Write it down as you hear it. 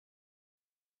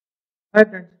Hi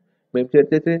friends, మేము share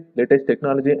చేసే latest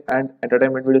technology and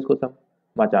entertainment videos కోసం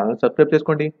మా ఛానల్ సబ్స్క్రైబ్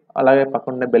చేసుకోండి. అలాగే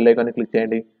పక్కన బెల్ ఐకాన్ని క్లిక్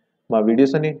చేయండి. మా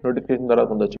వీడియోస్ అన్ని నోటిఫికేషన్ ద్వారా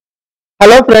పొందొచ్చు.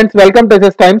 Hello friends, welcome to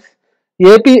SS times.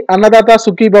 AP Annadata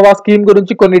Sukhibhava scheme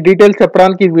గురించి కొన్ని డీటెయిల్స్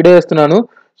చెప్పడానికి ఈ వీడియో ఇస్తున్నాను.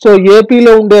 సో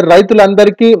ఏపీలో ఉండే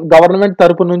రైతులందరికీ గవర్నమెంట్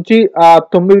తరపు నుంచి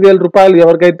 9,000 రూపాయలు,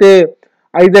 ఎవరికైతే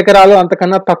 5 ఎకరాలు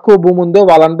అంతకన్నా తక్కువ భూమి ఉందో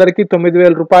వాళ్ళందరికీ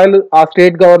 9,000 రూపాయలు ఆ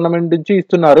స్టేట్ గవర్నమెంట్ నుంచి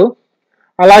ఇస్తున్నారు.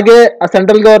 అలాగే ఆ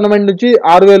సెంట్రల్ గవర్నమెంట్ నుంచి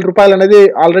 6,000 రూపాయలు అనేది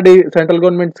ఆల్రెడీ సెంట్రల్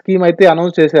గవర్నమెంట్ స్కీమ్ అయితే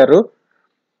అనౌన్స్ చేశారు.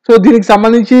 సో దీనికి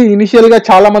సంబంధించి ఇనిషియల్ గా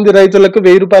చాలా మంది రైతులకు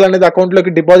 1,000 రూపాయలు అనేది అకౌంట్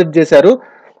లోకి డిపాజిట్ చేశారు.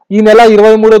 ఈ నెల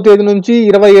 23వ తేదీ నుంచి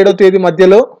 27వ తేదీ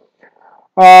మధ్యలో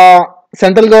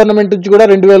సెంట్రల్ గవర్నమెంట్ నుంచి కూడా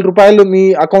 2,000 రూపాయలు మీ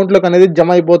అకౌంట్ లోకి అనేది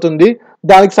జమ అయిపోతుంది.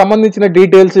 దానికి సంబంధించిన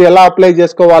డీటెయిల్స్, ఎలా అప్లై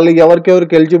చేసుకోవాలి,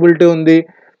 ఎవరికెవరికి ఎలిజిబిలిటీ ఉంది,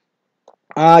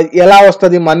 ఎలా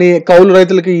వస్తుంది మనీ, కౌలు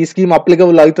రైతులకి ఈ స్కీమ్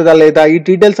అప్లికబుల్ అవుతుందా లేదా, ఈ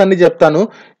డీటెయిల్స్ అన్ని చెప్తాను.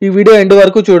 ఈ వీడియో ఎండ్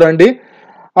వరకు చూడండి.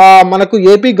 మనకు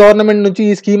ఏపీ గవర్నమెంట్ నుంచి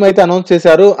ఈ స్కీమ్ అయితే అనౌన్స్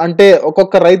చేశారు. అంటే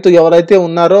ఒక్కొక్క రైతు ఎవరైతే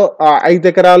ఉన్నారో 5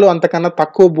 ఎకరాలు అంతకన్నా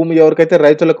తక్కువ భూమి ఎవరికైతే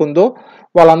రైతులకు ఉందో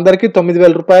వాళ్ళందరికీ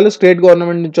 9,000 రూపాయలు స్టేట్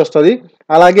గవర్నమెంట్ నుంచి వస్తుంది.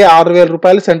 అలాగే 6,000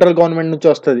 రూపాయలు సెంట్రల్ గవర్నమెంట్ నుంచి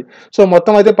వస్తుంది. సో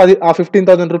మొత్తం అయితే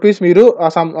 15,000 రూపీస్ మీరు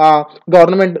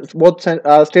government both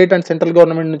state and central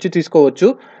government నుంచి తీసుకోవచ్చు.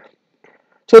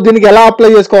 సో దీనికి ఎలా అప్లై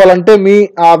చేసుకోవాలంటే మీ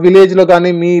విలేజ్ లో కానీ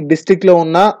మీ డిస్ట్రిక్ట్ లో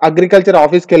ఉన్న అగ్రికల్చర్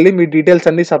ఆఫీస్కి వెళ్ళి మీ డీటెయిల్స్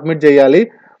అన్ని సబ్మిట్ చేయాలి.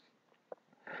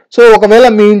 సో ఒకవేళ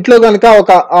మీ ఇంట్లో కనుక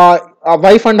ఒక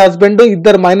వైఫ్ అండ్ హస్బెండ్,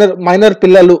 ఇద్దరు మైనర్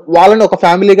పిల్లలు, వాళ్ళని ఒక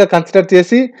ఫ్యామిలీగా కన్సిడర్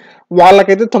చేసి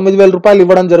వాళ్ళకైతే 9,000 రూపాయలు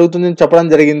ఇవ్వడం జరుగుతుంది అని చెప్పడం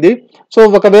జరిగింది. సో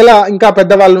ఒకవేళ ఇంకా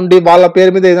పెద్దవాళ్ళు ఉండి వాళ్ళ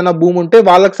పేరు మీద ఏదైనా భూమి ఉంటే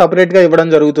వాళ్ళకి సపరేట్ గా ఇవ్వడం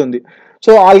జరుగుతుంది.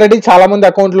 సో ఆల్రెడీ చాలా మంది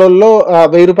అకౌంట్లలో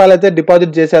 1,000 రూపాయలు అయితే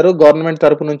డిపాజిట్ చేశారు గవర్నమెంట్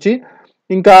తరపు నుంచి.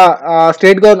 ఇంకా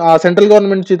సెంట్రల్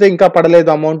గవర్నమెంట్ నుంచి అయితే ఇంకా పడలేదు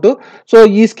అమౌంట్. సో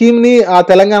ఈ స్కీమ్ ని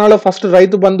తెలంగాణలో ఫస్ట్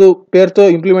రైతు బంధు పేరుతో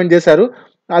ఇంప్లిమెంట్ చేశారు.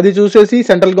 అది చూసేసి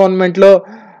సెంట్రల్ గవర్నమెంట్ లో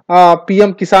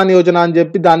పిఎం కిసాన్ యోజన అని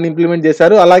చెప్పి దాన్ని ఇంప్లిమెంట్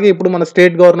చేశారు. అలాగే ఇప్పుడు మన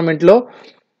స్టేట్ గవర్నమెంట్ లో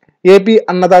AP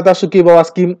Annadata Sukhibhava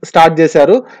scheme start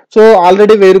చేశారు. సో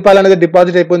ఆల్రెడీ 1,000 రూపాయలు అనేది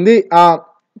డిపాజిట్ అయిపోయింది.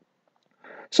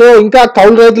 సో ఇంకా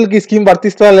కౌలు రైతులకి ఈ స్కీమ్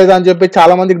వర్తిస్తుందా లేదా అని చెప్పి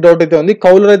చాలా మందికి డౌట్ అయితే ఉంది.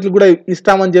 కౌలు రైతులు కూడా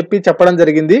ఇస్తామని చెప్పి చెప్పడం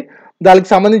జరిగింది. దానికి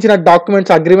సంబంధించిన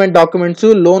documents, agreement documents,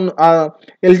 loan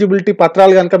eligibility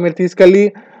పత్రాలు కనుక మీరు తీసుకెళ్లి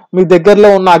మీ దగ్గరలో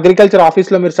ఉన్న అగ్రికల్చర్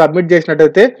ఆఫీస్లో మీరు సబ్మిట్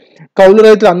చేసినట్టయితే కౌలు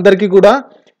రైతులు అందరికీ కూడా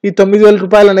ఈ 9,000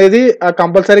 రూపాయలు అనేది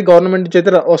కంపల్సరీ గవర్నమెంట్ నుంచి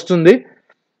అయితే వస్తుంది.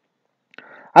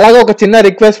 అలాగే ఒక చిన్న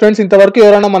రిక్వెస్ట్ ఫ్రెండ్స్, ఇంతవరకు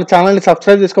ఎవరైనా మన ఛానల్ని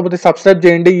సబ్స్క్రైబ్ చేసుకోకపోతే సబ్స్క్రైబ్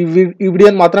చేయండి. ఈ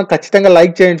వీడియోని మాత్రం ఖచ్చితంగా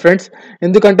లైక్ చేయండి ఫ్రెండ్స్.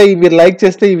 ఎందుకంటే మీరు లైక్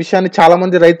చేస్తే ఈ విషయాన్ని చాలా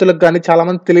మంది రైతులకు కానీ చాలా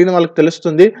మంది తెలియని వాళ్ళకి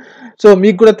తెలుస్తుంది. సో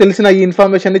మీకు కూడా తెలిసిన ఈ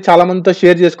ఇన్ఫర్మేషన్ని చాలా మందితో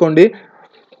షేర్ చేసుకోండి.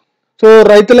 సో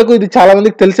రైతులకు ఇది చాలా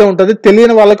మందికి తెలిసే ఉంటుంది.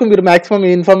 తెలియని వాళ్ళకు మీరు మాక్సిమం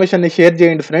ఈ ఇన్ఫర్మేషన్ని షేర్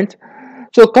చేయండి ఫ్రెండ్స్.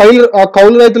 సో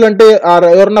కౌలు రైతులు అంటే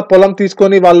ఎవరన్నా పొలం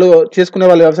తీసుకొని వాళ్ళు చేసుకునే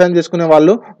వాళ్ళు, వ్యవసాయం చేసుకునే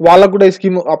వాళ్ళు, వాళ్ళకు కూడా ఈ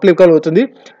స్కీమ్ అప్లికబుల్ అవుతుంది.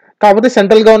 కాకపోతే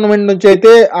సెంట్రల్ గవర్నమెంట్ నుంచి అయితే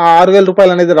 6,000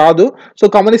 రూపాయలు అనేది రాదు. సో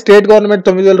కామన్ స్టేట్ గవర్నమెంట్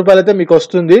 9,000 రూపాయలు అయితే మీకు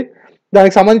వస్తుంది.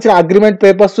 దానికి సంబంధించిన అగ్రిమెంట్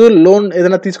పేపర్స్, లోన్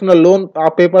ఏదైనా తీసుకున్న లోన్ ఆ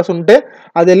పేపర్స్ ఉంటే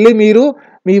అది వెళ్ళి మీరు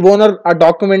మీ ఓనర్ ఆ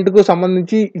డాక్యుమెంట్కు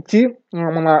సంబంధించి ఇచ్చి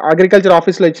మన అగ్రికల్చర్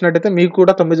ఆఫీస్లో ఇచ్చినట్టయితే మీకు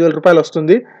కూడా 9,000 రూపాయలు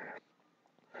వస్తుంది.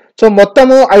 సో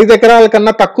మొత్తము 5 ఎకరాల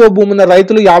కన్నా తక్కువ భూమి ఉన్న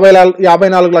రైతులు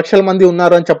 54 లక్షల మంది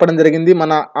ఉన్నారు అని చెప్పడం జరిగింది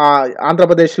మన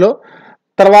ఆంధ్రప్రదేశ్లో.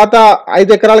 తర్వాత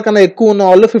 5 ఎకరాల కన్నా ఎక్కువ ఉన్న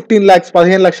వాళ్ళు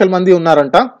 15 లక్షల మంది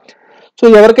ఉన్నారంట. సో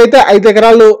ఎవరికైతే 5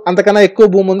 ఎకరాలు అంతకన్నా ఎక్కువ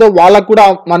భూమి ఉందో వాళ్ళకు కూడా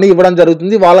మనీ ఇవ్వడం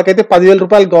జరుగుతుంది. వాళ్ళకైతే 10,000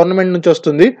 రూపాయలు గవర్నమెంట్ నుంచి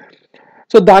వస్తుంది.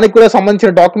 సో దానికి కూడా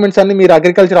సంబంధించిన డాక్యుమెంట్స్ అన్ని మీరు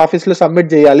అగ్రికల్చర్ ఆఫీస్లో సబ్మిట్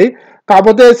చేయాలి.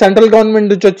 కాకపోతే సెంట్రల్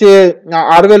గవర్నమెంట్ నుంచి వచ్చే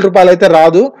 6,000 రూపాయలు అయితే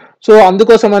రాదు. సో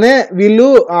అందుకోసమనే వీళ్ళు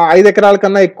 5 ఎకరాల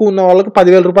కన్నా ఎక్కువ ఉన్న వాళ్ళకు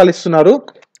 10,000 రూపాయలు ఇస్తున్నారు.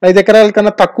 5 ఎకరాల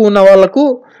కన్నా తక్కువ ఉన్న వాళ్ళకు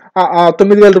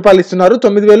 9,000 రూపాయలు ఇస్తున్నారు.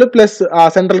 9,000 ప్లస్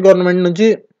సెంట్రల్ గవర్నమెంట్ నుంచి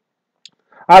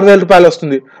 6,000 రూపాయలు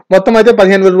వస్తుంది. మొత్తం అయితే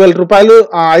 15,000 రూపాయలు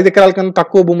 5 ఎకరాల కన్నా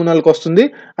తక్కువ భూమి ఉన్న వాళ్ళకి వస్తుంది.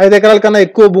 5 ఎకరాల కన్నా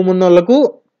ఎక్కువ భూమి ఉన్న వాళ్ళకు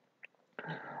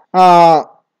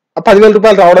 10,000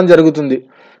 రూపాయలు రావడం జరుగుతుంది.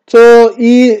 సో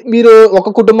మీరు ఒక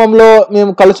కుటుంబంలో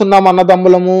మేము కలిసి ఉన్నాం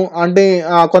అన్నదమ్ములము అంటే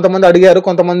కొంతమంది అడిగారు,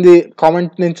 కొంతమంది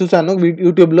కామెంట్ నేను చూశాను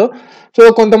యూట్యూబ్లో. సో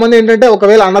కొంతమంది ఏంటంటే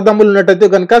ఒకవేళ అన్నదమ్ములు ఉన్నట్టయితే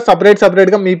కనుక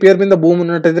సపరేట్గా మీ పేరు మీద భూమి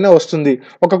ఉన్నట్టయితేనే వస్తుంది.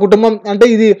 ఒక కుటుంబం అంటే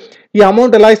ఈ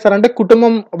అమౌంట్ ఎలా ఇస్తారంటే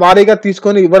కుటుంబం వారీగా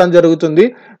తీసుకొని ఇవ్వడం జరుగుతుంది.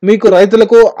 మీకు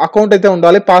రైతులకు అకౌంట్ అయితే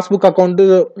ఉండాలి, పాస్బుక్ అకౌంట్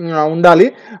ఉండాలి.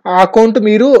 ఆ అకౌంట్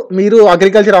మీరు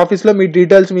అగ్రికల్చర్ ఆఫీస్లో మీ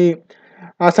డీటెయిల్స్, మీ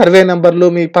సర్వే నెంబర్లు,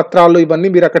 మీ పత్రాలు ఇవన్నీ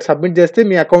మీరు అక్కడ సబ్మిట్ చేస్తే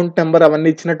మీ అకౌంట్ నెంబర్ అవన్నీ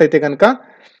ఇచ్చినట్టయితే కనుక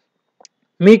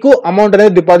మీకు అమౌంట్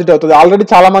అనేది డిపాజిట్ అవుతుంది. ఆల్రెడీ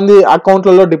చాలా మంది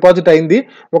అకౌంట్లలో డిపాజిట్ అయింది.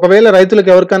 ఒకవేళ రైతులకు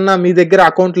ఎవరికన్నా మీ దగ్గర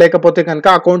అకౌంట్ లేకపోతే కనుక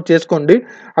అకౌంట్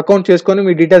చేసుకొని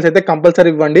మీ డీటెయిల్స్ అయితే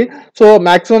కంపల్సరీ ఇవ్వండి. సో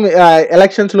మాక్సిమం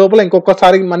ఎలక్షన్స్ లోపల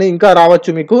ఇంకొకసారి మనీ ఇంకా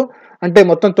రావచ్చు మీకు. అంటే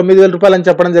మొత్తం 9,000 రూపాయలు అని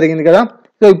చెప్పడం జరిగింది కదా.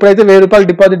 సో ఇప్పుడైతే 1,000 రూపాయలు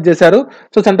డిపాజిట్ చేశారు.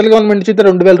 సో సెంట్రల్ గవర్నమెంట్ నుంచి అయితే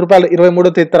 2,000 రూపాయలు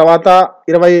 23వ తేదీ తర్వాత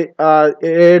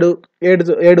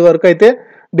 27 వరకు అయితే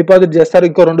డిపాజిట్ చేస్తారు.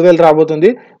 ఇంకో 2,000 రాబోతుంది.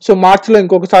 సో మార్చిలో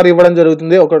ఇంకొకసారి ఇవ్వడం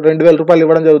జరుగుతుంది, ఒక 2,000 రూపాయలు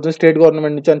ఇవ్వడం జరుగుతుంది స్టేట్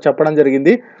గవర్నమెంట్ నుంచి అని చెప్పడం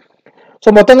జరిగింది. సో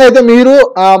మొత్తంగా అయితే మీరు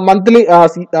మంత్లీ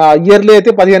ఇయర్లీ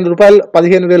అయితే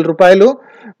 15,000 రూపాయలు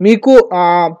మీకు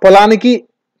పొలానికి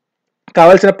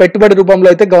కావాల్సిన పెట్టుబడి రూపంలో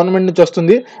అయితే గవర్నమెంట్ నుంచి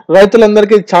వస్తుంది.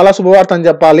 రైతులందరికీ చాలా శుభవార్త అని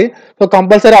చెప్పాలి. సో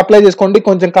కంపల్సరీ అప్లై చేసుకోండి.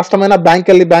 కొంచెం కష్టమైన బ్యాంక్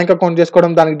వెళ్ళి బ్యాంక్ అకౌంట్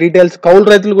చేసుకోవడం, దానికి డీటెయిల్స్, కౌలు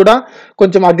రైతులు కూడా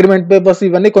కొంచెం అగ్రిమెంట్ పేపర్స్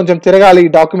ఇవన్నీ కొంచెం తిరగాలి, ఈ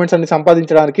డాక్యుమెంట్స్ అన్ని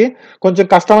సంపాదించడానికి. కొంచెం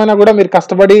కష్టమైనా కూడా మీరు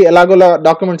కష్టపడి ఎలాగోలా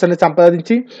డాక్యుమెంట్స్ అన్ని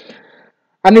సంపాదించి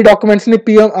అన్ని డాక్యుమెంట్స్ని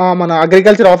మన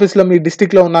అగ్రికల్చర్ ఆఫీస్లో మీ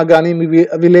డిస్టిక్లో ఉన్నా కానీ మీ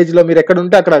విలేజ్లో మీరు ఎక్కడ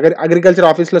ఉంటే అక్కడ అగ్రికల్చర్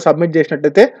ఆఫీస్లో సబ్మిట్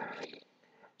చేసినట్టయితే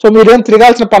సో మీరేం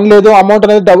తిరగాల్సిన పని లేదు. అమౌంట్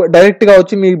అనేది డైరెక్ట్గా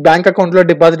వచ్చి మీ బ్యాంక్ అకౌంట్లో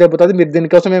డిపాజిట్ అయిపోతుంది. మీరు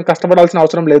దీనికోసం ఏం కష్టపడాల్సిన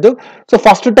అవసరం లేదు. సో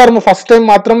ఫస్ట్ టైం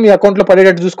మాత్రం మీ అకౌంట్లో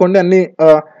పడేటట్టు చూసుకోండి. అన్ని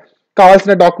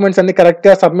కావాల్సిన డాక్యుమెంట్స్ అన్ని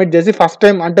కరెక్ట్గా సబ్మిట్ చేసి ఫస్ట్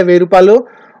టైం అంటే 1,000 రూపాయలు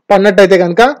పడినట్టయితే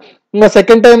కనుక ఇంకా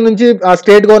సెకండ్ టైం నుంచి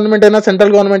స్టేట్ గవర్నమెంట్ అయినా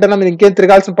సెంట్రల్ గవర్నమెంట్ అయినా మీరు ఇంకేం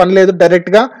తిరగాల్సిన పని లేదు.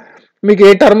 డైరెక్ట్గా మీకు ఏ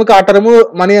టర్మ్కి ఆ టర్మ్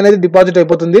మనీ అనేది డిపాజిట్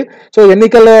అయిపోతుంది. సో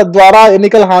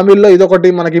ఎన్నికల హామీల్లో ఇదొకటి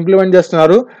మనకి ఇంప్లిమెంట్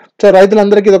చేస్తున్నారు. సో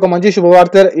రైతులందరికీ ఇది ఒక మంచి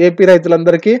శుభవార్త, ఏపీ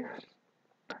రైతులందరికీ.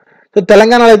 సో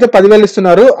తెలంగాణలో అయితే 10,000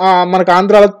 ఇస్తున్నారు, మనకు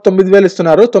ఆంధ్రాలో 9,000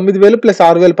 ఇస్తున్నారు. 9,000 ప్లస్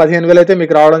 6,000 15,000 అయితే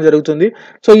మీకు రావడం జరుగుతుంది.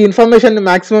 సో ఈ ఇన్ఫర్మేషన్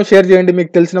మాక్సిమం షేర్ చేయండి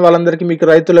మీకు తెలిసిన వాళ్ళందరికీ, మీకు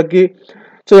రైతులకి.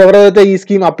 సో ఎవరైతే ఈ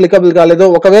స్కీమ్ అప్లికబుల్ కాలేదో,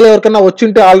 ఒకవేళ ఎవరికైనా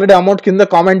వచ్చింటే ఆల్రెడీ అమౌంట్ కింద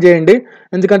కామెంట్ చేయండి,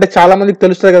 ఎందుకంటే చాలా మందికి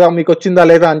తెలుస్తుంది కదా మీకు వచ్చిందా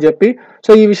లేదా అని చెప్పి.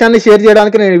 సో ఈ విషయాన్ని షేర్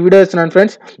చేయడానికి నేను వీడియో ఇస్తున్నాను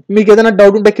ఫ్రెండ్స్. మీకు ఏదైనా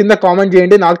డౌట్ ఉంటే కింద కామెంట్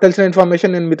చేయండి, నాకు తెలిసిన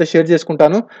ఇన్ఫర్మేషన్ నేను మీతో షేర్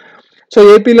చేసుకుంటాను. సో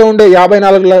ఏపీలో ఉండే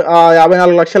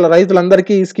 54 లక్షల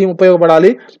రైతులందరికీ ఈ స్కీమ్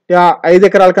ఉపయోగపడాలి. 5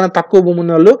 ఎకరాల కన్నా తక్కువ భూమి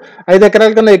ఉన్న వాళ్ళు, 5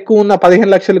 ఎకరాల కన్నా ఎక్కువ ఉన్న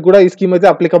 15 లక్షలకు కూడా ఈ స్కీమ్ అయితే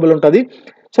అప్లికబుల్ ఉంటుంది.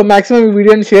 సో మాక్సిమం ఈ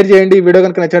వీడియోని షేర్ చేయండి. ఈ వీడియో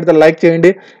కనుక నచ్చినట్లయితే లైక్ చేయండి.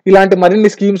 ఇలాంటి మరిన్ని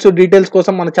స్కీమ్స్ డీటెయిల్స్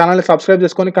కోసం మన ఛానల్ని సబ్స్క్రైబ్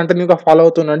చేసుకొని కంటిన్యూగా follow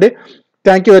అవుతుండండి.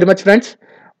 Thank you very much friends.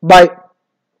 Bye.